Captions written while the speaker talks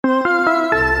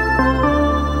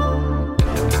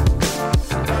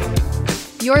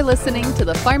You're listening to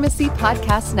the Pharmacy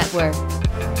Podcast Network.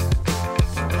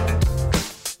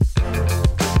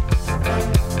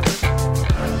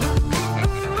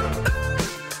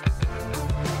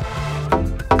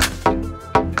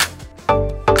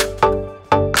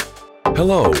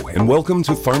 Hello, and welcome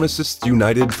to Pharmacists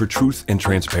United for Truth and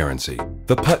Transparency,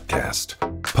 the PUTcast.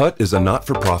 PUT is a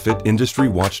not-for-profit industry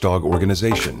watchdog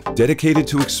organization dedicated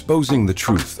to exposing the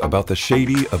truth about the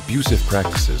shady, abusive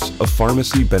practices of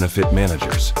pharmacy benefit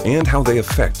managers and how they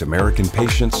affect American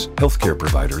patients, healthcare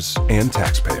providers, and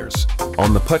taxpayers.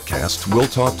 On the PUTcast, we'll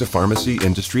talk to pharmacy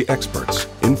industry experts,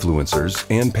 influencers,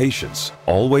 and patients,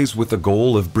 always with the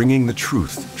goal of bringing the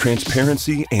truth,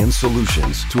 transparency, and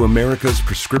solutions to America's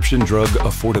prescription drug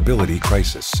affordability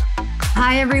crisis.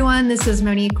 Hi, everyone. This is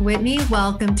Monique Whitney.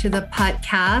 Welcome to the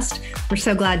PUTcast. We're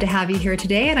so glad to have you here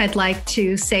today. And I'd like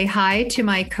to say hi to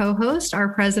my co-host, our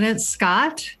president,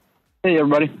 Scott. Hey,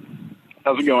 everybody.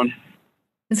 How's it going?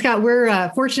 And Scott,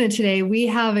 we're fortunate today. We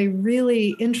have a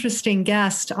really interesting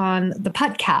guest on the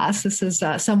PUTcast. This is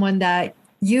someone that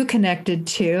you connected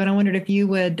to. And I wondered if you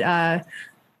would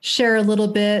share a little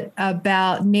bit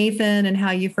about Nathan and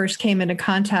how you first came into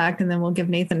contact. And then we'll give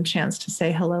Nathan a chance to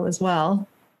say hello as well.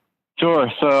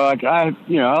 Sure. So I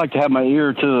like to have my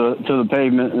ear to the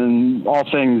pavement and all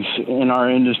things in our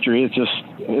industry.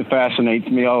 It fascinates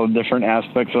me, all the different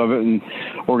aspects of it and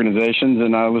organizations.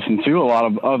 And I listen to a lot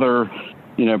of other,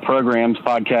 programs,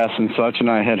 podcasts and such.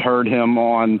 And I had heard him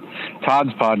on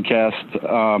Todd's podcast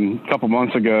a couple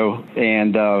months ago.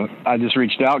 And I just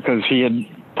reached out because he had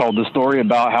told the story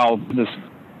about how this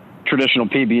traditional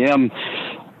PBM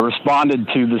responded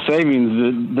to the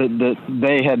savings that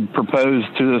they had proposed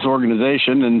to this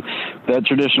organization, and that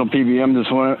traditional PBM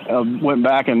just went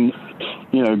back and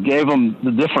gave them the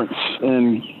difference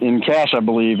in cash, I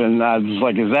believe. And I was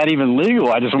like, is that even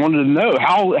legal? I just wanted to know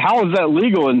how is that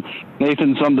legal? And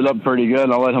Nathan summed it up pretty good,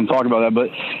 and I'll let him talk about that. But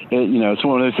it's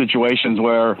one of those situations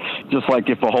where, just like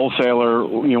if a wholesaler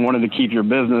wanted to keep your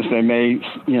business, they may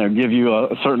give you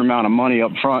a certain amount of money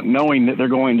up front, knowing that they're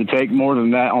going to take more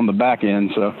than that on the back end.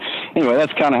 So anyway,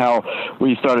 that's kind of how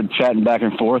we started chatting back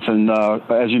and forth. And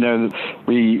as you know,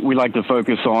 we like to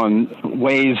focus on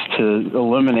ways to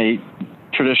eliminate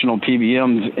traditional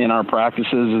PBMs in our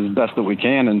practices as best that we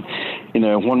can. And,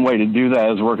 one way to do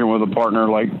that is working with a partner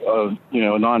like, a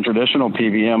non-traditional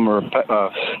PBM or a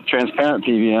transparent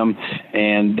PBM.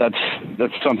 And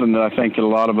that's something that I think that a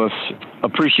lot of us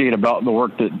appreciate about the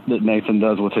work that Nathan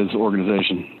does with his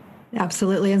organization.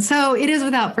 Absolutely. And so it is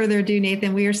without further ado,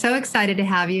 Nathan, we are so excited to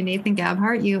have you. Nathan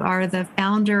Gabhart, you are the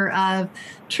founder of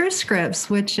TruScripts,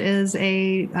 which is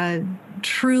a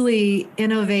truly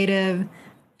innovative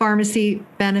pharmacy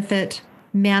benefit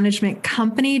management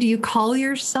company. Do you call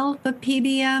yourself a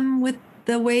PBM with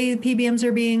the way PBMs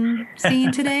are being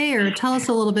seen today? Or tell us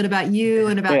a little bit about you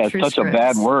and about TruScripts. It's such a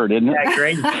bad word, isn't it?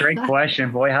 Yeah, great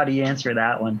question. Boy, how do you answer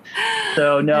that one?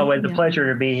 So no, it's a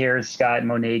pleasure to be here, Scott and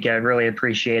Monique. I really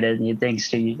appreciate it. And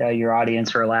thanks to your audience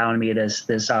for allowing me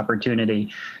this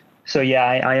opportunity. So yeah,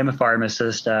 I am a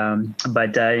pharmacist,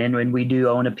 but and we do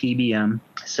own a PBM.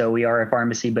 So we are a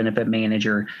pharmacy benefit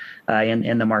manager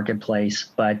in the marketplace,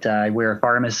 but we're a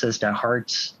pharmacist at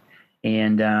hearts.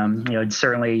 And,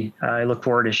 certainly I look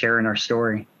forward to sharing our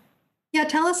story. Yeah,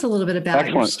 tell us a little bit about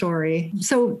your story.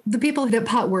 So the people that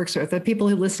PUT works with, the people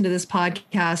who listen to this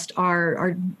podcast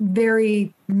are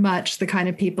very much the kind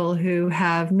of people who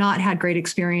have not had great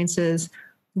experiences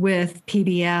with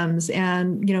PBMs.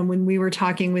 And, when we were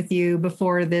talking with you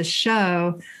before this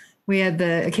show, we had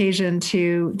the occasion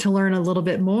to learn a little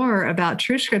bit more about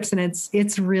TruScripts, and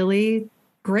it's really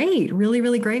great, really,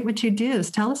 really great what you do.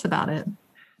 Tell us about it.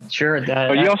 Sure.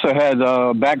 But you also had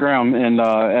a background in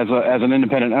as an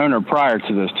independent owner prior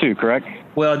to this too, correct?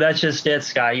 Well, that's just it,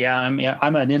 Scott. Yeah,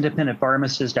 I'm an independent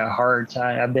pharmacist at heart.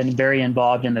 I've been very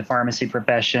involved in the pharmacy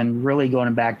profession, really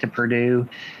going back to Purdue.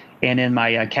 And in my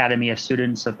Academy of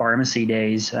Students of Pharmacy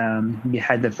days, we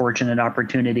had the fortunate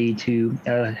opportunity to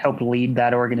help lead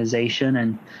that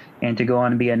organization and to go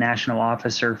on and be a national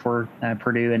officer for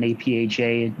Purdue and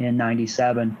APHA in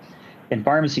 '97 in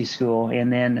pharmacy school.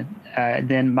 And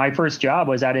then my first job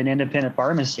was at an independent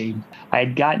pharmacy. I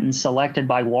had gotten selected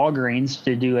by Walgreens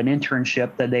to do an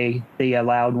internship that they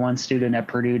allowed one student at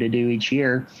Purdue to do each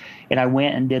year. And I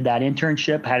went and did that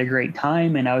internship, had a great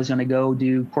time, and I was going to go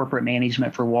do corporate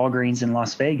management for Walgreens in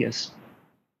Las Vegas.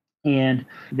 And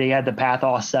they had the path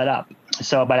all set up.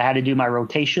 But I had to do my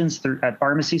rotations at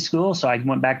pharmacy school. So I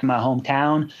went back to my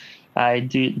hometown. I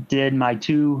did my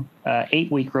 2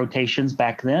 8-week rotations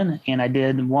back then, and I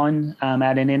did one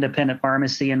at an independent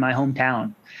pharmacy in my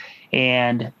hometown.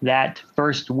 And that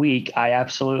first week, I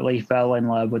absolutely fell in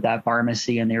love with that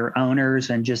pharmacy and their owners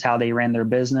and just how they ran their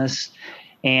business.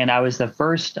 And I was the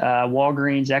first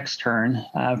Walgreens extern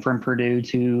from Purdue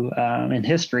in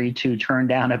history to turn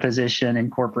down a position in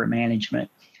corporate management.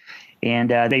 And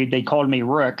they called me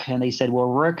Rook, and they said, well,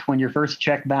 Rook, when your first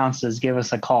check bounces, give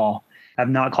us a call. I've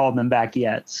not called them back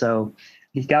yet. So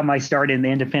he got my start in the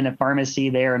independent pharmacy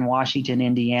there in Washington,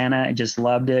 Indiana. I just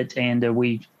loved it. And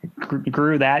we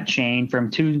grew that chain from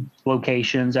 2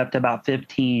 locations up to about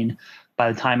 15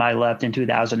 by the time I left in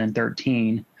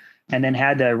 2013. And then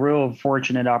had the real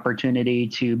fortunate opportunity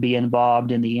to be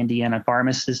involved in the Indiana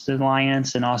Pharmacists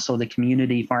Alliance and also the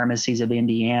Community Pharmacies of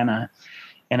Indiana.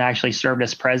 And I actually served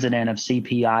as president of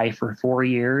CPI for 4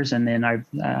 years. And then I've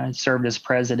served as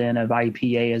president of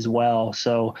IPA as well.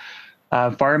 So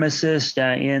pharmacist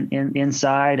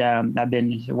inside. I've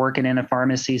been working in a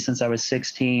pharmacy since I was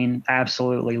 16.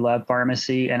 Absolutely love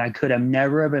pharmacy. And I could have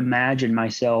never have imagined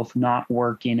myself not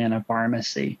working in a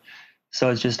pharmacy. So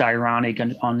it's just ironic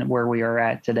on where we are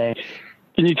at today.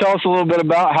 Can you tell us a little bit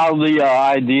about how the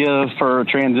idea for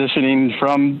transitioning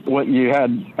from what you had,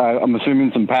 I'm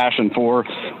assuming, some passion for,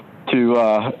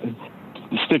 to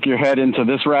stick your head into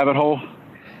this rabbit hole?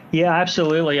 Yeah,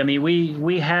 absolutely. I mean,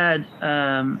 we had,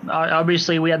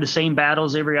 obviously we had the same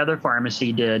battles every other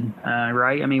pharmacy did,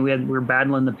 right? I mean, we were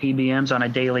battling the PBMs on a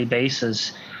daily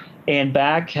basis. And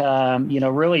back,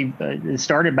 really, it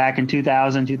started back in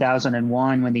 2000,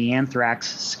 2001 when the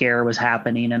anthrax scare was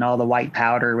happening and all the white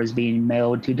powder was being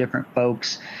mailed to different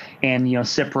folks. And,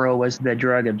 Cipro was the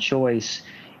drug of choice.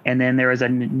 And then there was a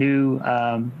new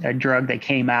a drug that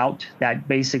came out that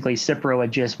basically Cipro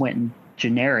had just went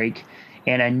generic,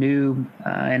 and a new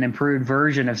and improved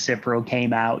version of Cipro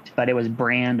came out, but it was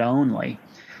brand only.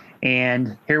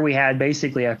 And here we had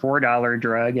basically a $4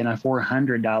 drug and a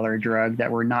 $400 drug that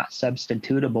were not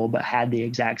substitutable, but had the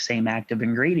exact same active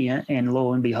ingredient. And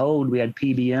lo and behold, we had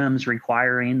PBMs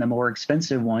requiring the more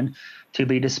expensive one to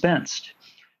be dispensed.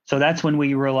 So that's when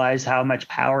we realized how much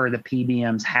power the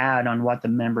PBMs had on what the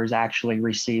members actually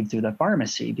received through the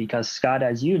pharmacy. Because, Scott,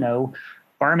 as you know,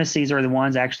 pharmacies are the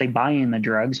ones actually buying the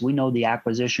drugs. We know the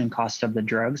acquisition cost of the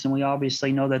drugs, and we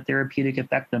obviously know the therapeutic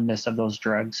effectiveness of those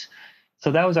drugs.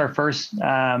 So that was our first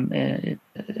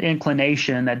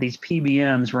inclination that these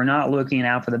PBMs were not looking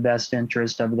out for the best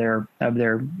interest of their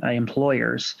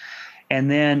employers.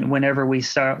 And then whenever we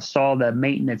saw the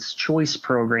maintenance choice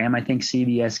program, I think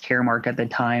CVS Caremark at the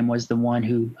time was the one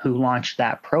who launched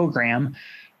that program,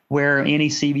 where any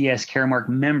CVS Caremark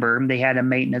member, they had a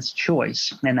maintenance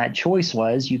choice. And that choice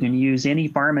was you can use any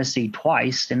pharmacy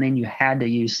twice, and then you had to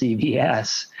use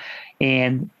CVS.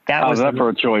 And that was that for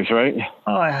a choice, right?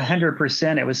 Oh,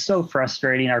 100%. It was so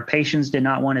frustrating. Our patients did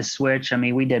not want to switch. I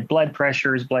mean, we did blood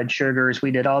pressures, blood sugars.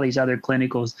 We did all these other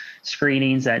clinical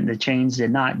screenings that the chains did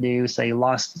not do. So they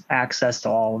lost access to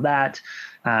all of that.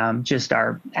 Just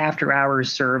our after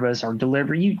hours service, our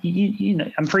delivery, you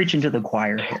know, I'm preaching to the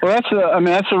choir here. Well,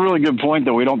 that's a really good point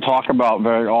that we don't talk about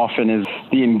very often, is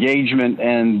the engagement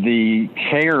and the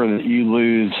care that you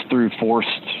lose through forced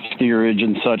steerage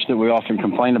and such that we often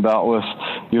complain about with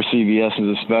your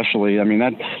CVSs especially. I mean,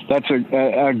 that's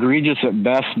egregious at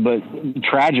best, but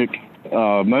tragic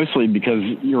mostly because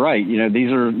you're right. You know,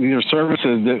 these are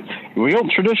services that we don't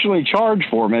traditionally charge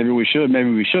for. Maybe we should,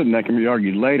 maybe we shouldn't. That can be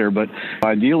argued later. But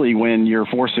ideally, when you're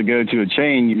forced to go to a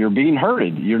chain, you're being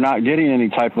herded. You're not getting any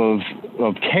type of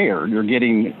care. You're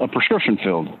getting a prescription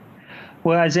filled.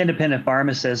 Well, as independent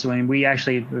pharmacists, when we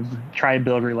actually try to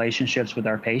build relationships with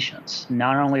our patients,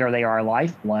 not only are they our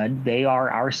lifeblood, they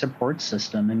are our support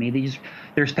system. I mean,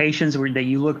 there's patients that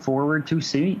you look forward to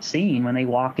seeing when they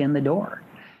walk in the door.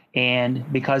 And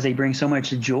because they bring so much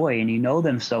joy and you know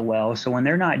them so well. So when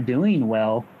they're not doing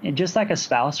well, and just like a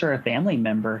spouse or a family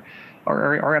member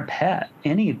or a pet,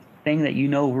 anything that you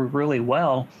know really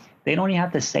well, they don't even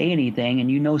have to say anything and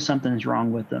you know something's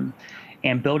wrong with them.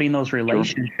 And building those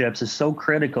relationships is so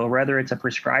critical, whether it's a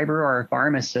prescriber or a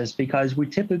pharmacist, because we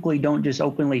typically don't just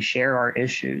openly share our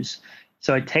issues.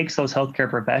 So it takes those healthcare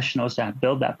professionals to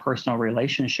build that personal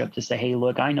relationship to say, hey,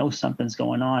 look, I know something's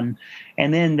going on.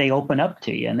 And then they open up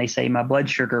to you and they say, my blood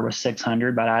sugar was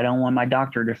 600, but I don't want my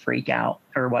doctor to freak out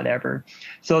or whatever.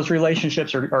 So those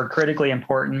relationships are critically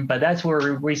important. But that's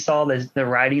where we saw the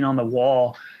writing on the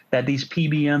wall that these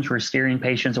PBMs were steering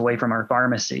patients away from our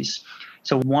pharmacies.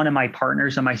 So one of my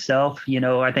partners and myself,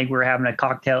 I think we were having a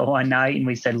cocktail one night and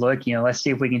we said, look, let's see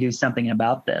if we can do something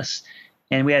about this.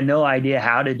 And we had no idea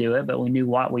how to do it, but we knew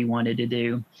what we wanted to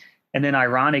do. And then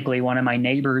ironically, one of my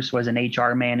neighbors was an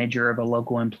HR manager of a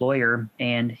local employer,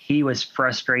 and he was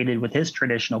frustrated with his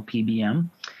traditional PBM.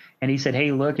 And he said,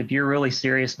 hey, look, if you're really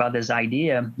serious about this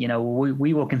idea,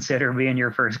 we will consider being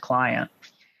your first client.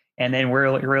 And then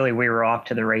we were off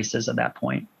to the races at that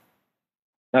point.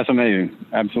 That's amazing.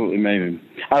 Absolutely amazing.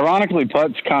 Ironically,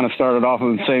 Putts kind of started off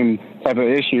with the same type of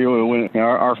issue when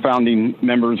our founding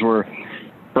members were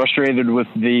frustrated with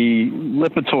the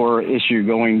Lipitor issue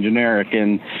going generic.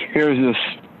 And here's this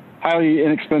highly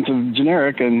inexpensive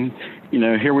generic, and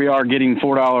here we are getting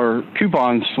 $4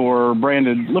 coupons for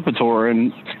branded Lipitor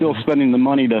and still spending the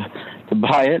money to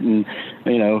buy it. And,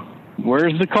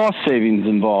 where's the cost savings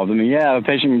involved? I mean, yeah, the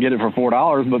patient can get it for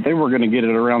 $4, but they were going to get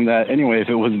it around that anyway if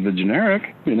it was the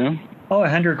generic, Oh,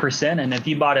 100%. And if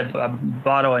you bought a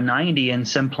bottle of 90 and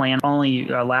some plan only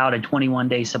allowed a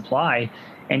 21-day supply,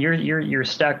 and you're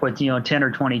stuck with 10 or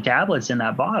 20 tablets in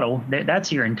that bottle,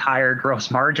 that's your entire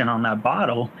gross margin on that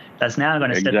bottle that's now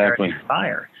going to sit there and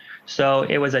expire. So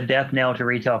it was a death knell to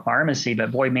retail pharmacy,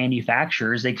 but boy,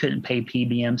 manufacturers, they couldn't pay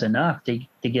PBMs enough to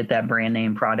get that brand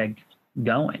name product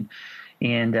going.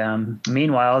 And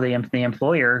meanwhile, the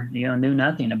employer, knew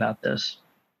nothing about this.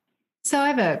 So I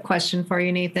have a question for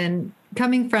you, Nathan.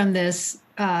 Coming from this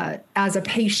as a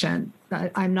patient,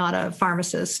 I'm not a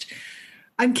pharmacist.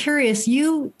 I'm curious,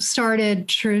 you started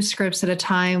TrueScripts at a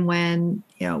time when,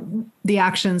 the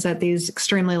actions that these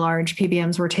extremely large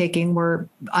PBMs were taking were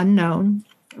unknown.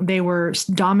 They were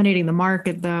dominating the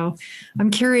market, though.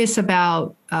 I'm curious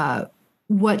about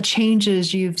what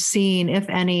changes you've seen, if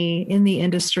any, in the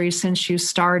industry since you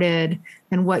started,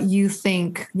 and what you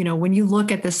think, when you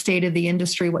look at the state of the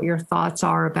industry, what your thoughts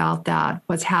are about that,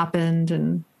 what's happened,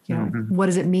 and what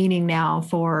is it meaning now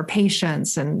for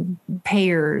patients and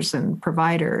payers and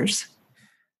providers?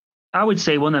 I would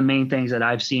say one of the main things that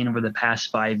I've seen over the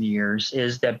past 5 years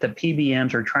is that the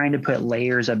PBMs are trying to put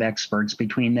layers of experts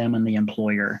between them and the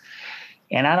employer.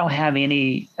 And I don't have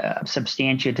any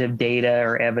substantive data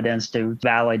or evidence to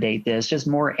validate this, just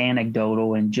more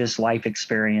anecdotal and just life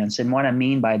experience. And what I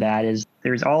mean by that is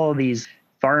there's all of these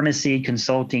pharmacy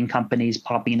consulting companies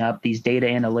popping up, these data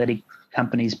analytic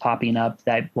companies popping up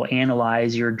that will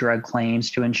analyze your drug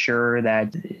claims to ensure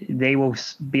that they will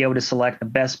be able to select the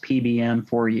best PBM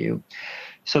for you.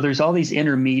 So there's all these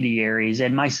intermediaries,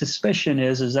 and my suspicion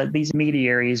is that these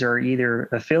intermediaries are either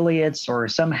affiliates or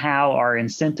somehow are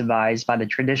incentivized by the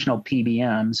traditional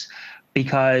PBMs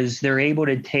because they're able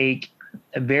to take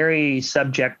a very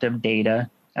subjective data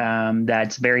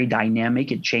that's very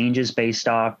dynamic. It changes based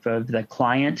off of the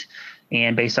client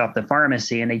and based off the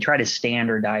pharmacy, and they try to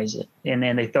standardize it. And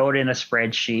then they throw it in a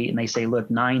spreadsheet and they say, look,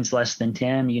 9's less than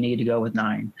 10, you need to go with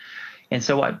 9. And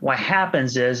so what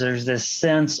happens is there's this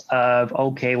sense of,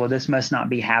 okay, well, this must not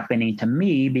be happening to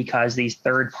me because these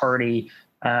third-party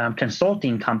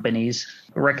consulting companies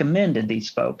recommended these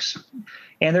folks.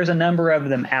 And there's a number of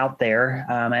them out there,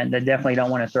 and they definitely don't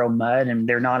want to throw mud, and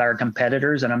they're not our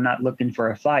competitors, and I'm not looking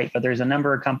for a fight, but there's a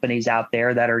number of companies out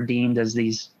there that are deemed as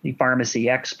the pharmacy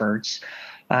experts,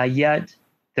 yet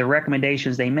the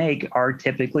recommendations they make are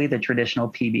typically the traditional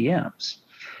PBMs.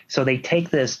 So they take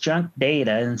this junk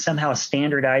data and somehow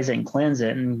standardize it and cleanse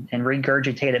it and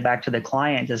regurgitate it back to the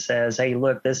client that says, hey,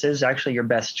 look, this is actually your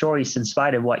best choice in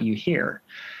spite of what you hear.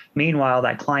 Meanwhile,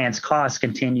 that client's cost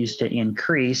continues to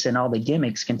increase and all the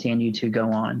gimmicks continue to go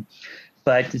on.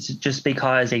 But it's just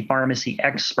because a pharmacy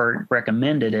expert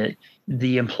recommended it,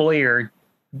 the employer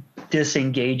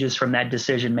disengages from that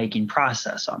decision-making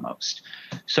process almost.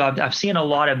 So I've seen a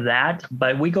lot of that,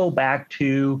 but we go back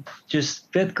to just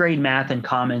fifth grade math and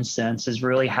common sense is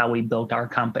really how we built our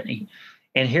company.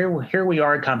 And here we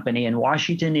are, a company in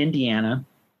Washington, Indiana,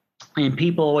 and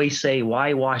people always say,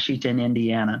 why Washington,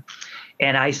 Indiana?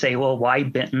 And I say, well, why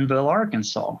Bentonville,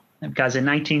 Arkansas? Because in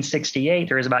 1968,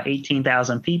 there was about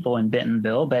 18,000 people in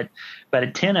Bentonville, but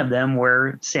 10 of them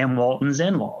were Sam Walton's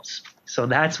in-laws. So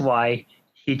that's why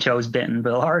he chose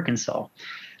Bentonville, Arkansas.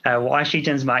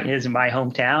 Washington's my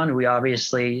hometown. We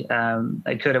obviously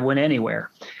could have went anywhere.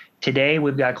 Today,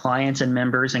 we've got clients and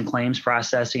members and claims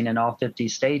processing in all 50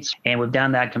 states, and we've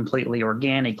done that completely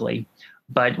organically.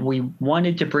 But we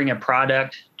wanted to bring a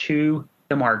product to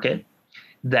the market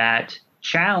that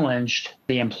challenged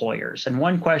the employers. And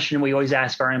one question we always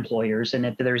ask our employers, and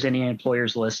if there's any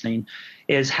employers listening,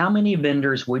 is how many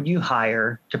vendors would you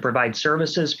hire to provide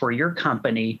services for your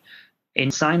company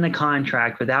and sign the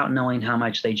contract without knowing how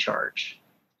much they charge?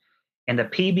 And the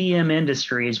PBM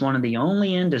industry is one of the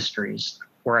only industries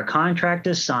where a contract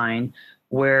is signed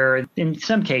where in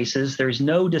some cases there's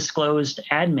no disclosed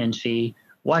admin fee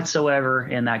whatsoever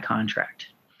in that contract.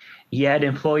 Yet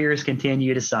employers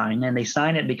continue to sign, and they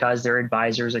sign it because their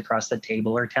advisors across the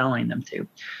table are telling them to.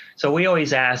 So we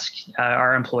always ask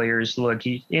our employers, look,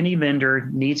 any vendor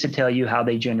needs to tell you how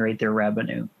they generate their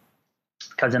revenue.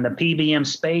 because in the PBM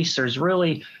space, there's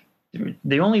really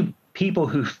the only people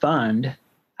who fund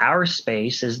our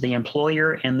space is the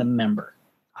employer and the member.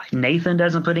 Nathan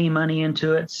doesn't put any money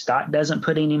into it. Scott doesn't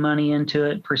put any money into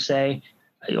it per se.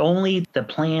 Only the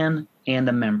plan and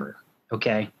the member.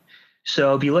 Okay.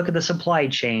 So if you look at the supply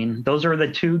chain, those are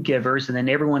the two givers, and then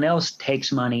everyone else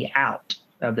takes money out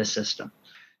of the system.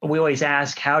 We always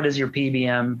ask, how does your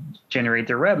PBM generate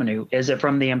their revenue? Is it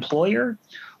from the employer,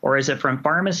 or is it from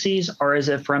pharmacies, or is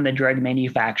it from the drug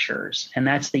manufacturers? And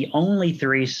that's the only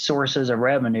three sources of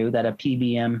revenue that a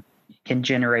PBM can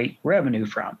generate revenue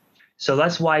from. So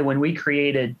that's why when we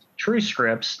created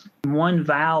TrueScripts, one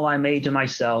vow I made to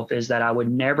myself is that I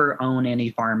would never own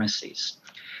any pharmacies.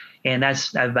 And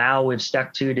that's a vow we've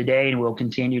stuck to today, and we'll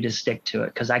continue to stick to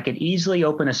it, because I could easily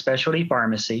open a specialty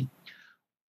pharmacy,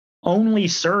 only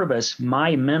service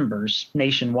my members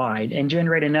nationwide, and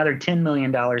generate another $10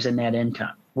 million in net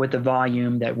income with the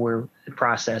volume that we're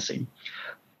processing.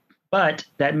 But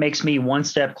that makes me one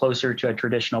step closer to a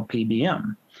traditional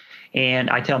PBM. And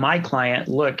I tell my client,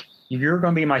 look, you're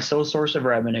going to be my sole source of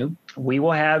revenue. We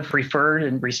will have preferred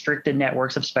and restricted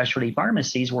networks of specialty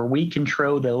pharmacies where we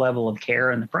control the level of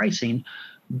care and the pricing,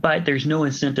 but there's no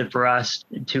incentive for us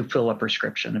to fill a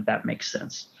prescription, if that makes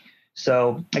sense.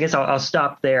 So I guess I'll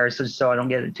stop there so I don't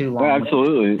get it too long.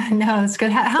 Absolutely. No, it's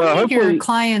good. How many of your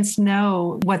clients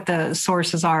know what the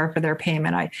sources are for their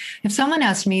payment? If someone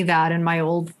asked me that in my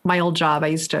old job,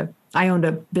 I owned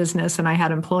a business and I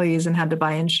had employees and had to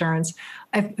buy insurance.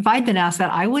 If I'd been asked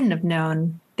that, I wouldn't have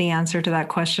known the answer to that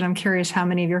question. I'm curious how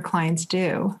many of your clients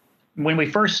do. When we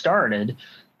first started,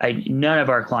 none of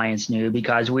our clients knew,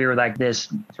 because we were like this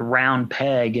round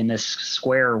peg in this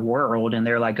square world. And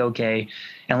they're like, okay,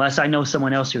 unless I know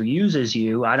someone else who uses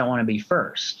you, I don't want to be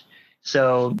first.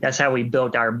 So that's how we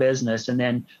built our business. And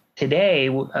then today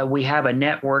we have a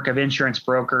network of insurance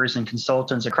brokers and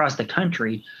consultants across the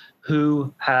country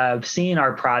who have seen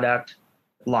our product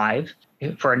live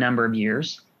for a number of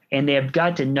years, and they have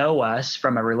got to know us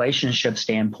from a relationship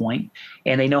standpoint,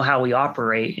 and they know how we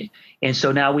operate. And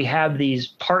so now we have these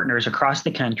partners across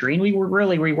the country, and we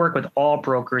work with all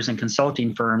brokers and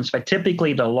consulting firms, but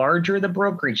typically the larger the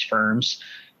brokerage firms,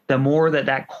 the more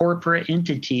that corporate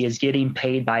entity is getting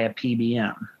paid by a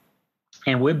PBM.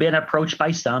 And we've been approached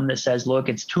by some that says, look,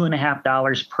 it's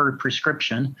 $2.50 per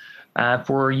prescription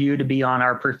for you to be on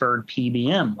our preferred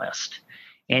PBM list.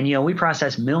 And, we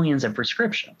process millions of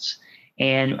prescriptions.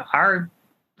 And our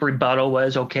rebuttal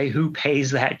was, okay, who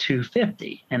pays that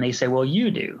 $2.50? And they say, well, you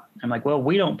do. I'm like, well,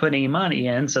 we don't put any money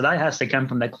in, so that has to come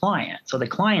from the client. So the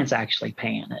client's actually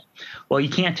paying it. Well, you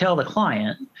can't tell the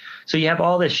client. So you have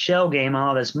all this shell game,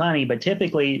 all this money, but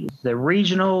typically the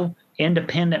regional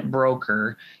independent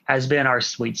broker has been our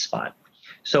sweet spot.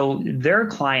 So their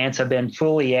clients have been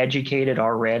fully educated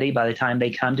already by the time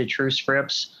they come to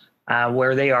TrueScripts,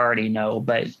 where they already know.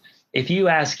 But if you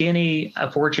ask any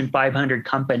Fortune 500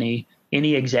 company,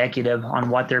 any executive on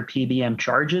what their PBM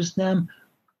charges them,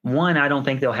 one, I don't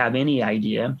think they'll have any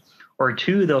idea. Or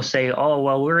two, they'll say, oh,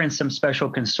 well, we're in some special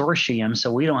consortium,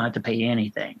 so we don't have to pay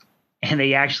anything. And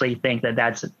they actually think that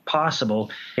that's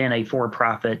possible in a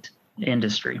for-profit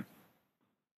industry.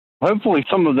 Hopefully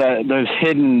some of those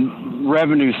hidden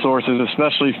revenue sources,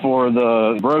 especially for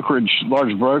the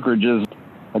large brokerages,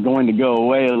 are going to go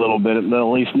away a little bit. They'll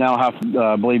at least now have to,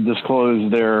 I believe,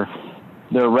 disclose their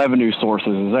revenue sources.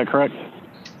 Is that correct?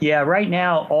 Yeah, right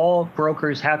now, all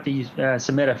brokers have to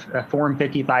submit a Form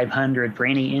 5500 for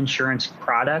any insurance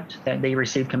product that they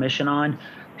receive commission on.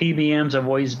 PBMs have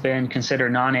always been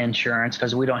considered non-insurance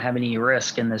because we don't have any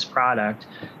risk in this product.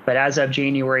 But as of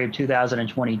January of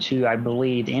 2022, I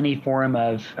believe any form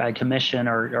of commission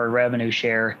or revenue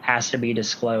share has to be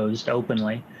disclosed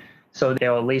openly. So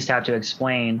they'll at least have to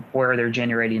explain where they're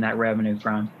generating that revenue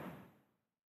from.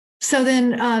 So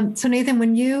then, so Nathan,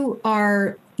 when you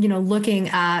are, looking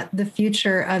at the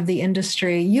future of the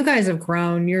industry, you guys have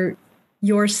grown.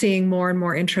 You're seeing more and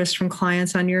more interest from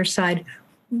clients on your side.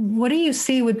 What do you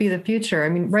see would be the future? I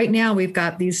mean, right now we've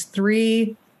got these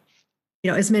three,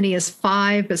 as many as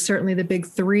five, but certainly the big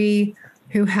three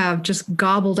who have just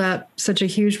gobbled up such a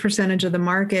huge percentage of the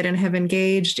market and have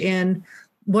engaged in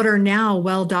what are now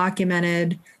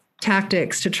well-documented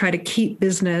tactics to try to keep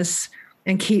business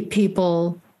and keep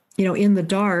people, in the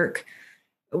dark.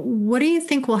 What do you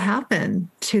think will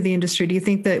happen to the industry? Do you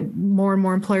think that more and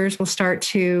more employers will start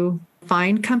to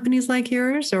find companies like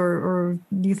yours, or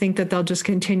do you think that they'll just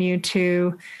continue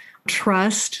to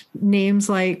trust names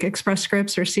like Express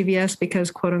Scripts or CVS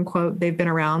because, quote unquote, they've been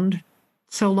around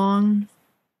so long?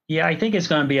 Yeah, I think it's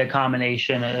going to be a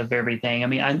combination of everything. I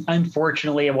mean,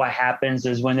 unfortunately, what happens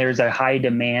is when there's a high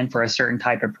demand for a certain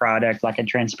type of product, like a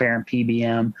transparent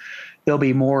PBM, there'll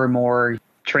be more and more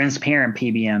transparent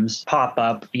PBMs pop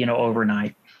up,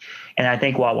 overnight. And I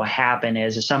think what will happen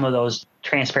is some of those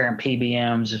transparent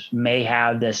PBMs may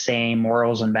have the same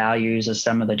morals and values as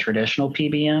some of the traditional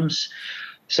PBMs.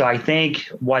 So I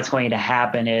think what's going to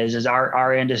happen is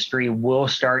our industry will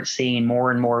start seeing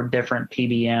more and more different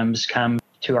PBMs come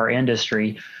to our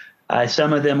industry.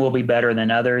 Some of them will be better than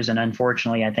others. And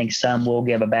unfortunately, I think some will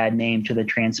give a bad name to the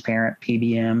transparent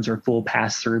PBMs or full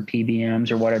pass-through PBMs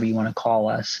or whatever you want to call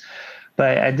us.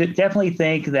 But I definitely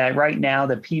think that right now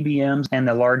the PBMs and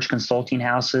the large consulting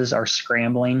houses are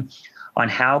scrambling on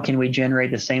how can we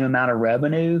generate the same amount of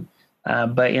revenue,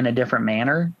 but in a different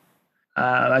manner.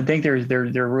 I think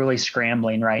they're really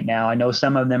scrambling right now. I know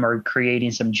some of them are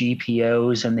creating some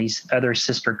GPOs and these other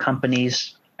sister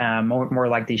companies, more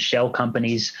like these shell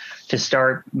companies, to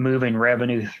start moving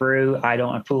revenue through. I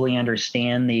don't fully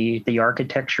understand the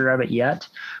architecture of it yet,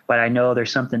 but I know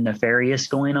there's something nefarious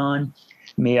going on.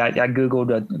 I Googled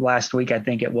it last week, I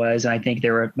think it was, and I think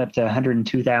there were up to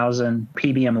 102,000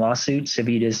 PBM lawsuits. If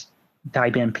you just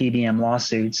type in PBM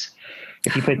lawsuits,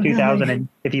 if you put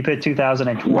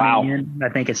 2020 wow. in, I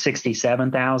think it's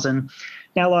 67,000.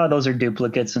 Now, a lot of those are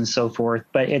duplicates and so forth,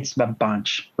 but it's a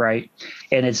bunch, right?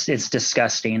 And it's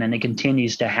disgusting, and it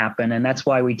continues to happen. And that's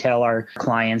why we tell our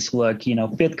clients, look,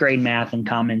 fifth grade math and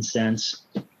common sense.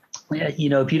 If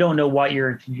you don't know what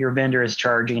your vendor is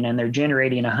charging and they're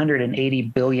generating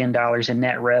 $180 billion in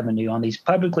net revenue on these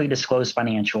publicly disclosed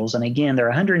financials, and again,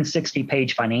 they're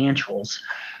 160-page financials,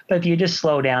 but if you just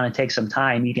slow down and take some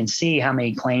time, you can see how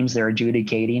many claims they're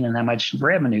adjudicating and how much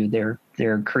revenue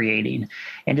they're creating,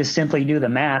 and just simply do the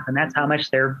math, and that's how much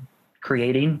they're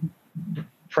creating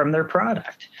from their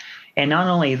product. And not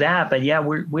only that, but yeah,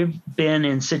 we've been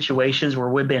in situations where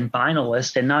we've been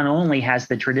finalists, and not only has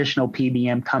the traditional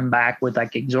PBM come back with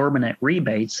like exorbitant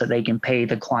rebates so they can pay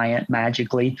the client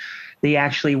magically, they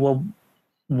actually will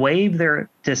waive their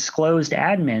disclosed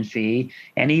admin fee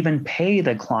and even pay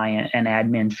the client an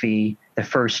admin fee the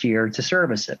first year to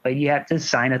service it. But you have to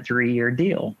sign a 3-year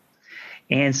deal.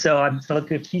 And so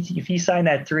look, if you sign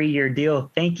that 3-year deal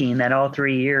thinking that all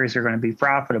 3 years are going to be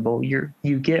profitable,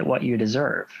 you get what you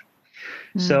deserve.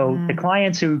 So the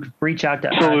clients who reach out to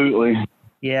us,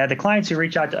 the clients who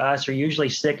reach out to us are usually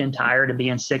sick and tired of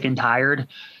being sick and tired.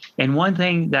 And one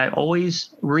thing that always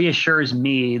reassures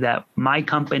me that my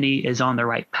company is on the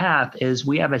right path is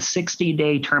we have a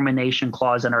 60-day termination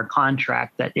clause in our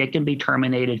contract that it can be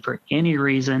terminated for any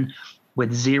reason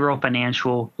with zero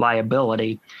financial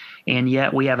liability. And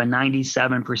yet we have a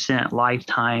 97%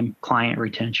 lifetime client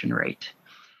retention rate.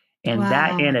 And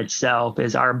that in itself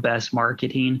is our best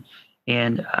marketing.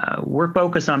 And we're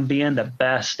focused on being the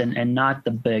best and not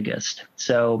the biggest.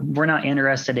 So we're not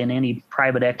interested in any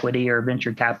private equity or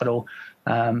venture capital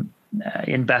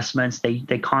investments.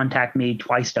 They contact me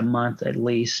twice a month at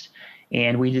least,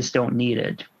 and we just don't need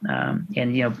it.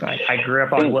 I grew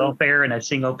up on welfare in a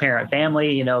single parent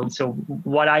family, so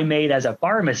what I made as a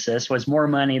pharmacist was more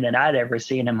money than I'd ever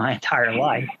seen in my entire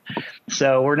life.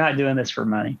 So we're not doing this for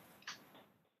money.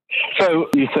 So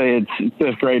you say it's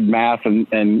fifth grade math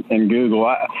and Google.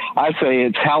 I say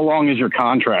it's how long is your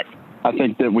contract? I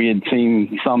think that we had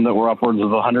seen some that were upwards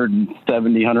of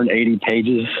 170, 180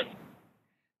 pages.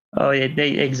 Oh,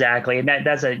 exactly. And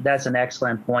that's an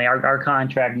excellent point. Our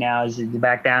contract now is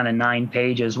back down to 9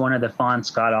 pages. One of the fonts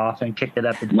got off and kicked it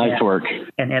up to 10. Nice work.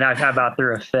 And I about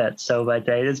threw a fit. So, but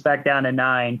it's back down to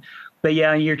 9. But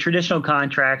yeah, your traditional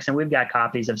contracts, and we've got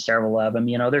copies of several of them,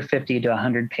 they're 50 to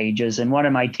 100 pages. And one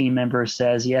of my team members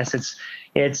says, yes,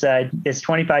 it's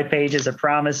 25 pages of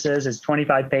promises. It's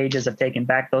 25 pages of taking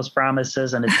back those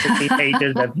promises. And it's 50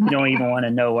 pages of you don't even want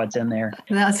to know what's in there.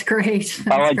 That's great.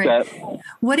 I like that.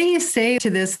 What do you say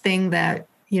to this thing that,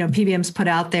 PBMs put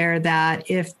out there that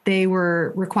if they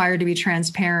were required to be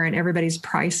transparent, everybody's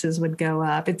prices would go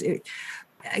up?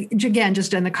 Again,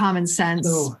 just in the common sense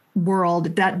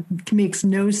world, that makes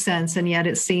no sense. And yet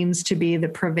it seems to be the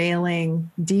prevailing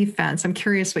defense. I'm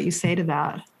curious what you say to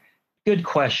that. Good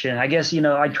question. I guess,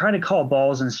 I try to call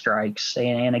balls and strikes.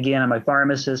 And again, I'm a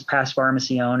pharmacist, past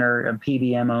pharmacy owner, a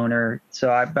PBM owner.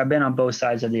 So I've been on both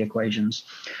sides of the equations.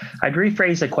 I'd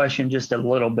rephrase the question just a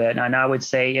little bit. And I would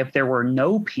say if there were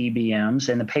no PBMs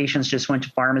and the patients just went to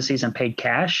pharmacies and paid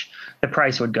cash, the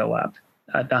price would go up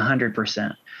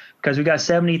 100%. because we've got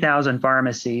 70,000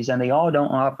 pharmacies and they all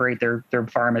don't operate their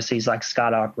pharmacies like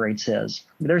Scott operates his.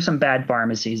 There's some bad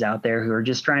pharmacies out there who are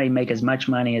just trying to make as much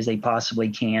money as they possibly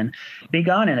can, be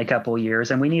gone in a couple of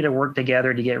years. And we need to work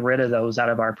together to get rid of those out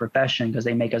of our profession because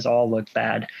they make us all look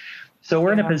bad. So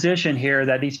we're in a position here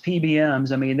that these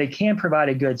PBMs, I mean, they can provide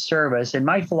a good service. And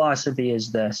my philosophy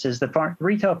is this, is the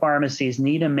retail pharmacies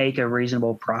need to make a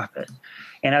reasonable profit.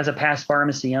 And as a past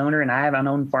pharmacy owner, and I haven't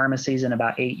owned pharmacies in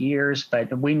about 8 years,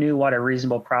 but we knew what a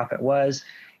reasonable profit was.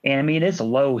 And I mean, it's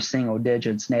low single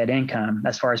digits net income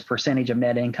as far as percentage of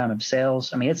net income of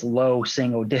sales. I mean, it's low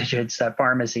single digits that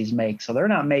pharmacies make. So they're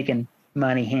not making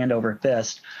money hand over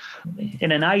fist.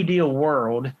 In an ideal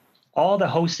world, all the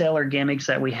wholesaler gimmicks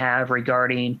that we have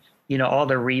regarding, all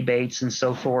the rebates and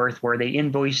so forth, where they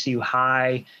invoice you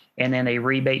high and then they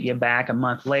rebate you back a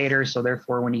month later. So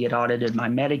therefore, when you get audited by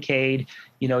Medicaid,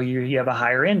 you have a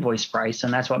higher invoice price.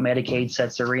 And that's what Medicaid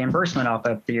sets the reimbursement off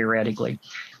of theoretically.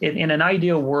 In an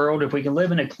ideal world, if we can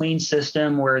live in a clean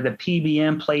system where the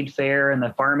PBM played fair and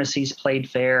the pharmacies played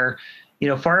fair,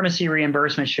 pharmacy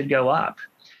reimbursement should go up.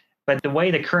 But the way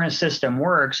the current system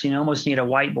works, you almost need a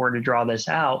whiteboard to draw this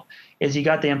out, is you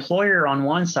got the employer on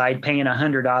one side paying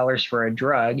 $100 for a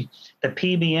drug, the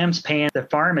PBM's paying the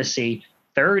pharmacy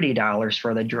 $30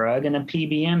 for the drug, and the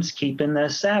PBM's keeping the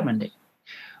 $70.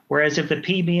 Whereas if the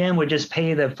PBM would just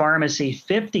pay the pharmacy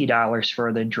 $50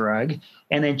 for the drug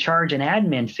and then charge an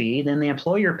admin fee, then the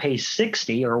employer pays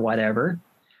 $60 or whatever,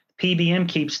 PBM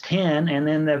keeps $10, and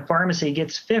then the pharmacy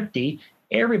gets $50.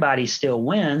 Everybody still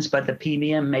wins, but the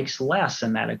PBM makes less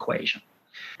in that equation.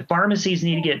 The pharmacies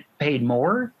need to get paid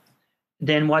more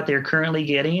than what they're currently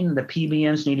getting. The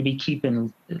PBMs need to be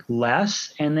keeping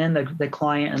less, and then the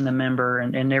client and the member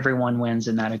and everyone wins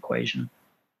in that equation.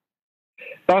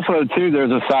 Also, too, there's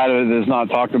a side of it that's not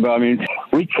talked about. I mean,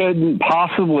 we couldn't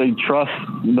possibly trust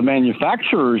the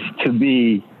manufacturers to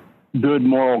be good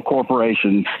moral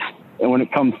corporations when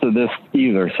it comes to this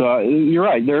either. So you're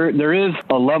right. There is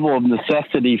a level of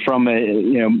necessity from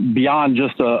beyond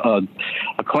just a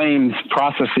claims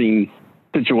processing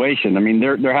situation. I mean,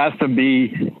 there has to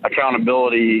be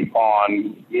accountability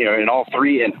on, in all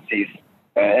three entities.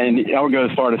 And I would go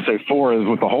as far to say four is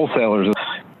with the wholesalers.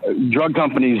 Drug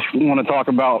companies want to talk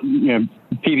about,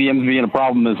 PBMs being a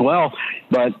problem as well,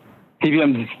 but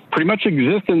PBMs pretty much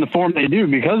exist in the form they do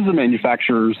because the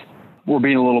manufacturers were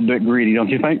being a little bit greedy, don't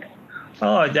you think?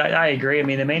 Oh, I agree. I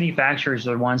mean, the manufacturers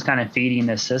are the ones kind of feeding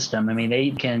this system. I mean, they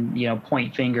can,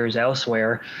 point fingers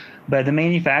elsewhere, but the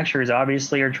manufacturers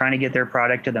obviously are trying to get their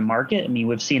product to the market. I mean,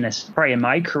 we've seen this probably in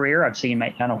my career. I've seen,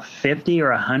 50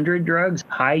 or 100 drugs,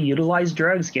 high utilized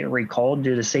drugs get recalled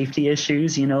due to safety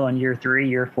issues, on year 3,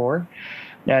 year 4.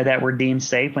 That were deemed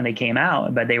safe when they came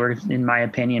out, but they were, in my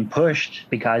opinion, pushed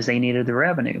because they needed the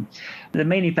revenue. The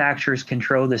manufacturers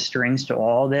control the strings to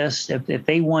all this. If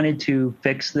they wanted to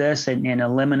fix this and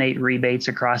eliminate rebates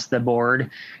across the board,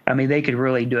 I mean, they could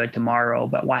really do it tomorrow.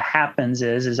 But what happens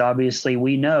is obviously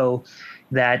we know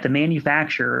that the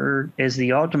manufacturer is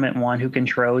the ultimate one who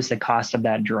controls the cost of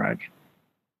that drug.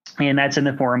 And that's in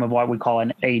the form of what we call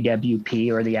an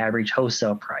AWP, or the average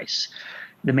wholesale price.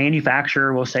 The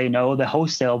manufacturer will say, no, the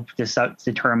wholesale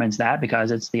determines that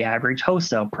because it's the average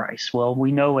wholesale price. Well,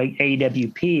 we know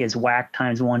AWP is WAC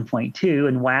times 1.2,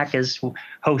 and WAC is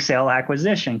wholesale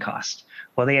acquisition cost.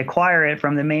 Well, they acquire it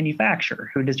from the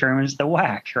manufacturer who determines the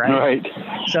WAC, right? Right.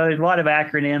 So there's a lot of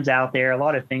acronyms out there, a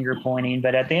lot of finger pointing,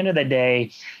 but at the end of the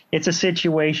day, it's a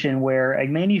situation where a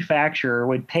manufacturer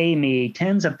would pay me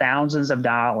tens of thousands of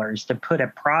dollars to put a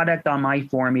product on my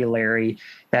formulary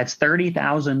that's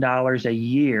 $30,000 a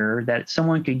year that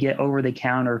someone could get over the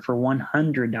counter for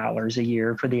 $100 a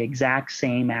year for the exact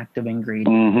same active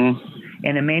ingredient. Mm-hmm.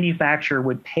 And a manufacturer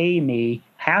would pay me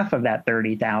half of that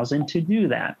 $30,000 to do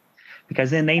that. Because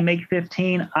then they make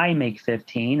 15, I make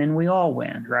 15, and we all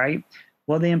win, right?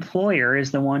 Well, the employer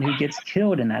is the one who gets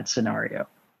killed in that scenario.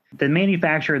 The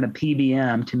manufacturer and the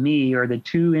PBM, to me, are the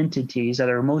two entities that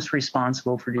are most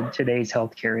responsible for today's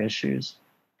healthcare issues.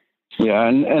 Yeah,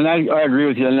 and I agree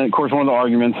with you. And of course, one of the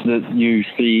arguments that you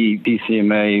see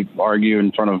PCMA argue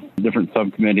in front of different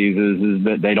subcommittees is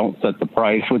that they don't set the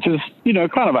price, which is,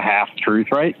 kind of a half truth,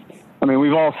 right? I mean,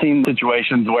 we've all seen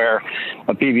situations where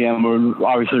a PBM would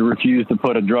obviously refuse to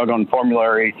put a drug on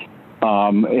formulary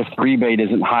if the rebate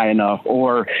isn't high enough.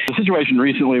 Or the situation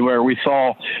recently where we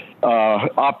saw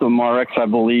Optum Rx, I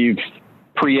believe,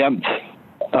 preempt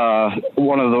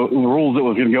one of the rules that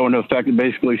was going to go into effect. It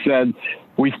basically said,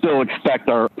 we still expect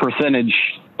our percentage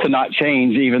to not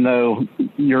change, even though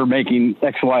you're making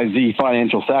XYZ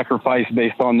financial sacrifice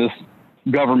based on this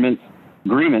government, 2% rebate. And, of course, the argument that you see is, well, if the PBM is going to put a drug on formulary, if the rebate isn't high enough, or the situation recently where we saw Optum Rx, I believe, preempt one of the rules that was going to go into effect. It basically said, we still expect our percentage to not change, even though you're making XYZ financial sacrifice based on this government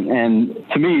agreement. And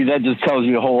to me, that just tells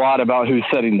you a whole lot about who's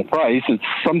setting the price. It's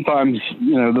sometimes,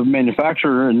 the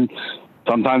manufacturer, and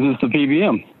sometimes it's the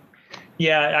PBM.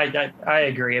 Yeah, I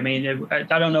agree. I mean, I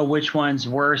don't know which one's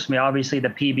worse. I mean, obviously the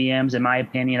PBMs, in my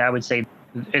opinion, I would say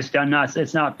it's not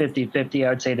 50-50. I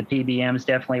would say the PBMs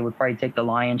definitely would probably take the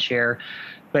lion's share.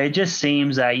 But it just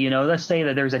seems that, let's say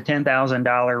that there's a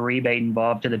 $10,000 rebate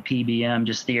involved to the PBM,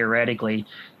 just theoretically.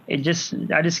 I just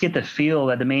get the feel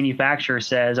that the manufacturer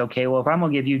says, okay, well, if I'm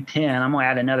going to give you 10, I'm going to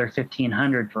add another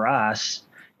 1,500 for us,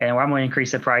 and I'm going to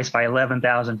increase the price by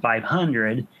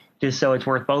 11,500, just so it's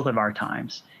worth both of our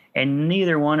times. And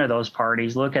neither one of those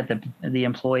parties look at the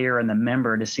employer and the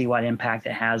member to see what impact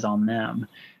it has on them.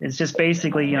 It's just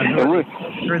basically, who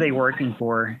are they working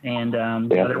for? And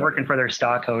they're working for their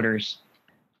stockholders.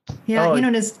 Yeah,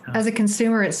 as a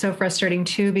consumer, it's so frustrating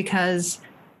too, because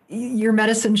your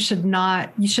medicine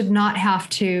you should not have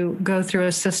to go through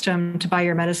a system to buy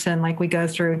your medicine like we go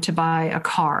through to buy a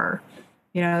car.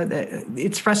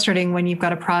 It's frustrating when you've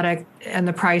got a product and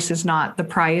the price is not the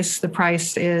price. The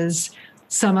price is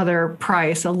some other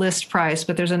price, a list price,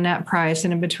 but there's a net price.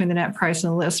 And in between the net price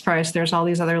and the list price, there's all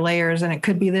these other layers, and it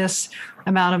could be this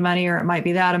amount of money, or it might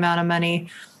be that amount of money.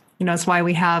 It's why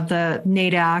we have the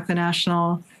NADAC, the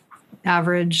National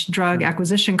Average Drug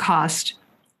Acquisition Cost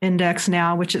Index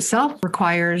now, which itself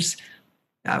requires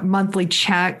monthly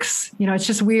checks. It's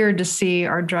just weird to see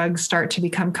our drugs start to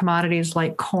become commodities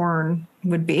like corn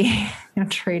would be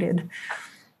traded.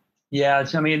 Yeah,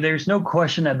 there's no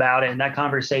question about it. And that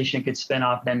conversation could spin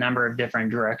off in a number of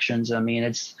different directions.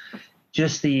 It's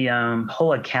just the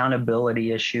whole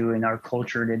accountability issue in our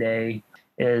culture today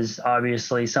is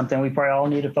obviously something we probably all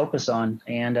need to focus on.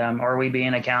 And are we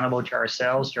being accountable to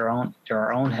ourselves, to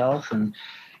our own health? And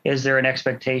is there an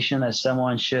expectation that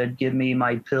someone should give me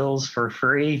my pills for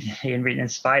free in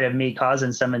spite of me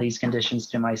causing some of these conditions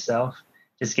to myself?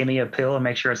 Just give me a pill and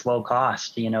make sure it's low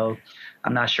cost.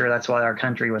 I'm not sure that's what our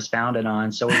country was founded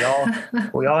on. So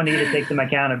we all need to take some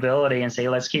accountability and say,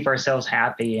 let's keep ourselves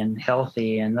happy and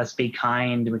healthy, and let's be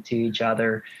kind to each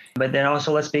other. But then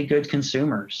also let's be good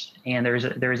consumers. And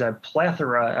there's a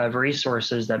plethora of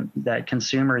resources that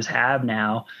consumers have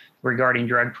now regarding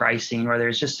drug pricing, where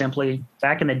there's just simply,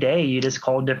 back in the day, you just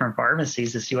called different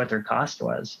pharmacies to see what their cost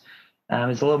was.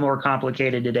 It's a little more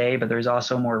complicated today, but there's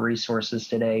also more resources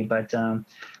today. But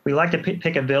we like to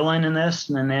pick a villain in this,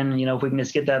 and then, if we can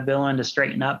just get that villain to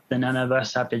straighten up, then none of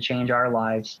us have to change our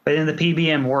lives. But in the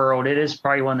PBM world, it is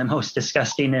probably one of the most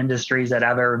disgusting industries that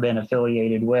I've ever been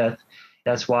affiliated with.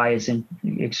 That's why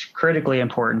it's critically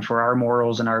important for our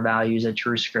morals and our values at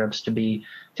TrueScripts to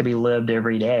be lived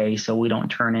every day, so we don't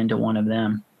turn into one of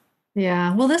them.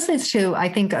 Yeah. Well, this is too, I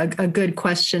think, a good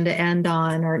question to end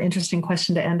on, or an interesting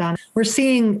question to end on. We're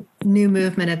seeing new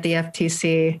movement at the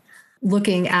FTC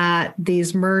looking at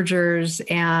these mergers.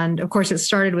 And of course, it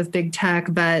started with big tech,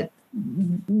 but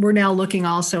we're now looking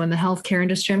also in the healthcare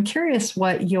industry. I'm curious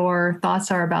what your thoughts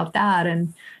are about that,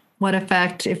 and what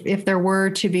effect, if there were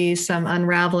to be some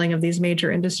unraveling of these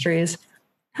major industries,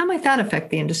 how might that affect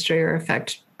the industry or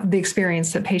affect the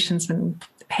experience that patients and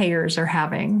payers are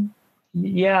having?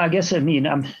 Yeah, I guess,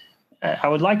 I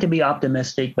would like to be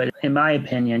optimistic, but in my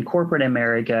opinion, corporate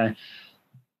America,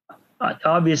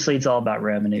 obviously it's all about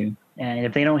revenue. And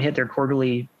if they don't hit their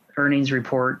quarterly earnings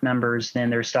report numbers, then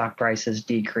their stock prices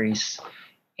decrease.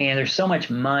 And there's so much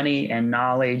money and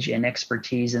knowledge and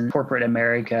expertise in corporate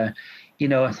America.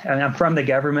 I'm from the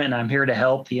government and I'm here to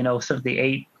help, some of the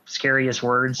 8 scariest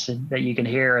words that you can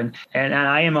hear. And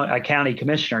I am a county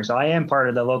commissioner, so I am part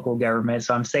of the local government.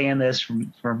 So I'm saying this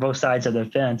from both sides of the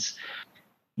fence.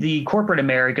 The corporate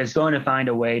America is going to find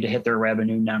a way to hit their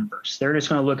revenue numbers. They're just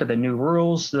going to look at the new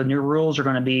rules. The new rules are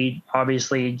going to be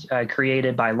obviously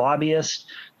created by lobbyists.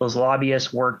 Those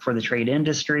lobbyists work for the trade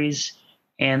industries.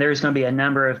 And there's going to be a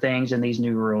number of things in these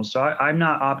new rules. So I'm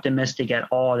not optimistic at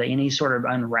all that any sort of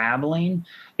unraveling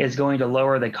is going to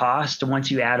lower the cost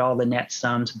once you add all the net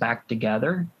sums back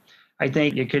together. I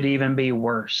think it could even be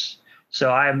worse.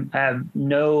 So I have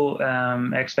no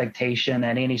expectation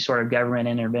that any sort of government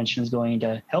intervention is going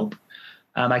to help.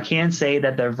 I can say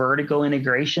that the vertical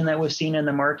integration that we've seen in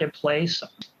the marketplace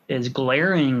is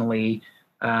glaringly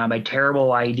a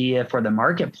terrible idea for the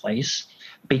marketplace,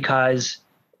 because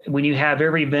when you have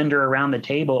every vendor around the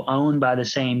table owned by the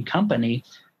same company,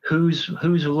 who's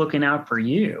looking out for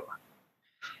you?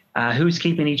 Who's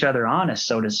keeping each other honest,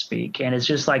 so to speak? And it's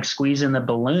just like squeezing the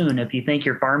balloon. If you think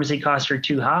your pharmacy costs are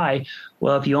too high,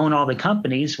 well, if you own all the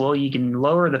companies, well, you can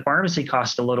lower the pharmacy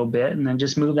cost a little bit and then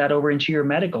just move that over into your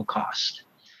medical cost.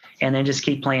 and then just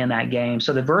keep playing that game.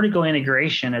 So the vertical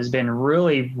integration has been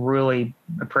really, really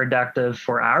productive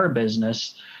for our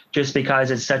business, just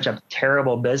because it's such a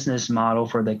terrible business model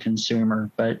for the consumer.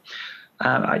 But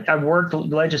I've worked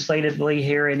legislatively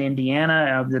here in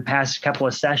Indiana the past couple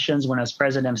of sessions when I was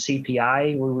president of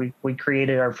CPI, where we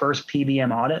created our first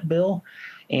PBM audit bill.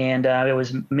 And it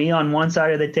was me on one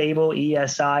side of the table,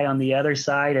 ESI on the other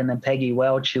side, and then Peggy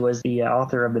Welch, who was the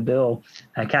author of the bill,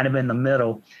 kind of in the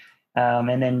middle.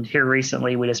 And then here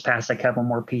recently, we just passed a couple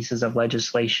more pieces of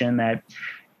legislation that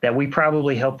we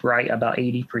probably helped write about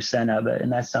 80% of it.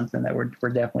 And that's something that we're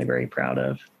definitely very proud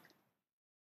of.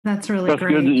 That's great. That's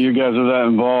good that you guys are that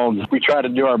involved. We try to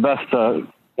do our best to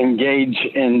engage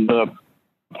in the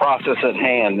process at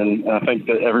hand. And I think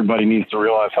that everybody needs to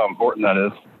realize how important that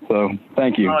is. So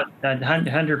thank you.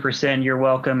 100%. You're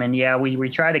welcome. And yeah, we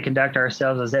try to conduct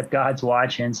ourselves as if God's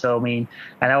watching. So, I mean,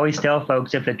 I always tell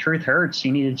folks, if the truth hurts,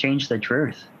 you need to change the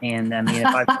truth. And I mean,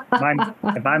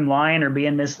 if I'm lying or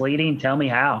being misleading, tell me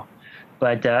how.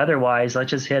 But otherwise,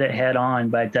 let's just hit it head on.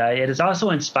 But it is also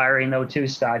inspiring, though, too,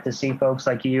 Scott, to see folks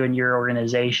like you and your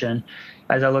organization.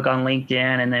 As I look on LinkedIn,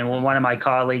 and then one of my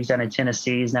colleagues down in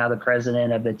Tennessee is now the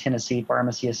president of the Tennessee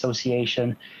Pharmacy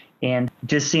Association. And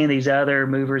just seeing these other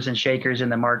movers and shakers in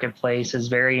the marketplace is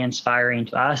very inspiring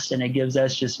to us. And it gives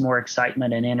us just more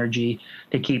excitement and energy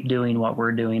to keep doing what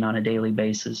we're doing on a daily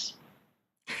basis.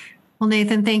 Well,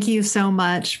 Nathan, thank you so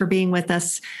much for being with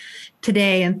us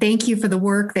today. And thank you for the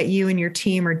work that you and your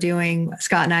team are doing.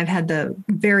 Scott and I have had the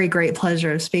very great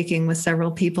pleasure of speaking with several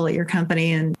people at your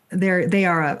company, and they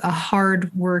are a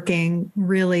hardworking,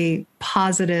 really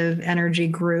positive energy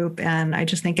group. And I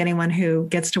just think anyone who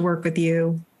gets to work with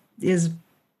you is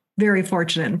very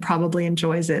fortunate and probably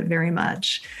enjoys it very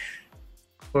much.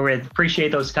 Well, we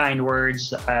appreciate those kind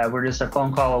words. We're just a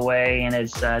phone call away, and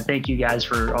it's thank you guys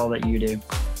for all that you do.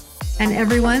 And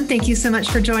everyone, thank you so much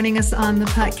for joining us on the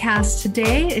podcast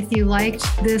today. If you liked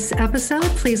this episode,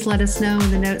 please let us know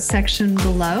in the notes section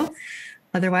below.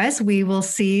 Otherwise, we will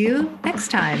see you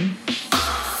next time.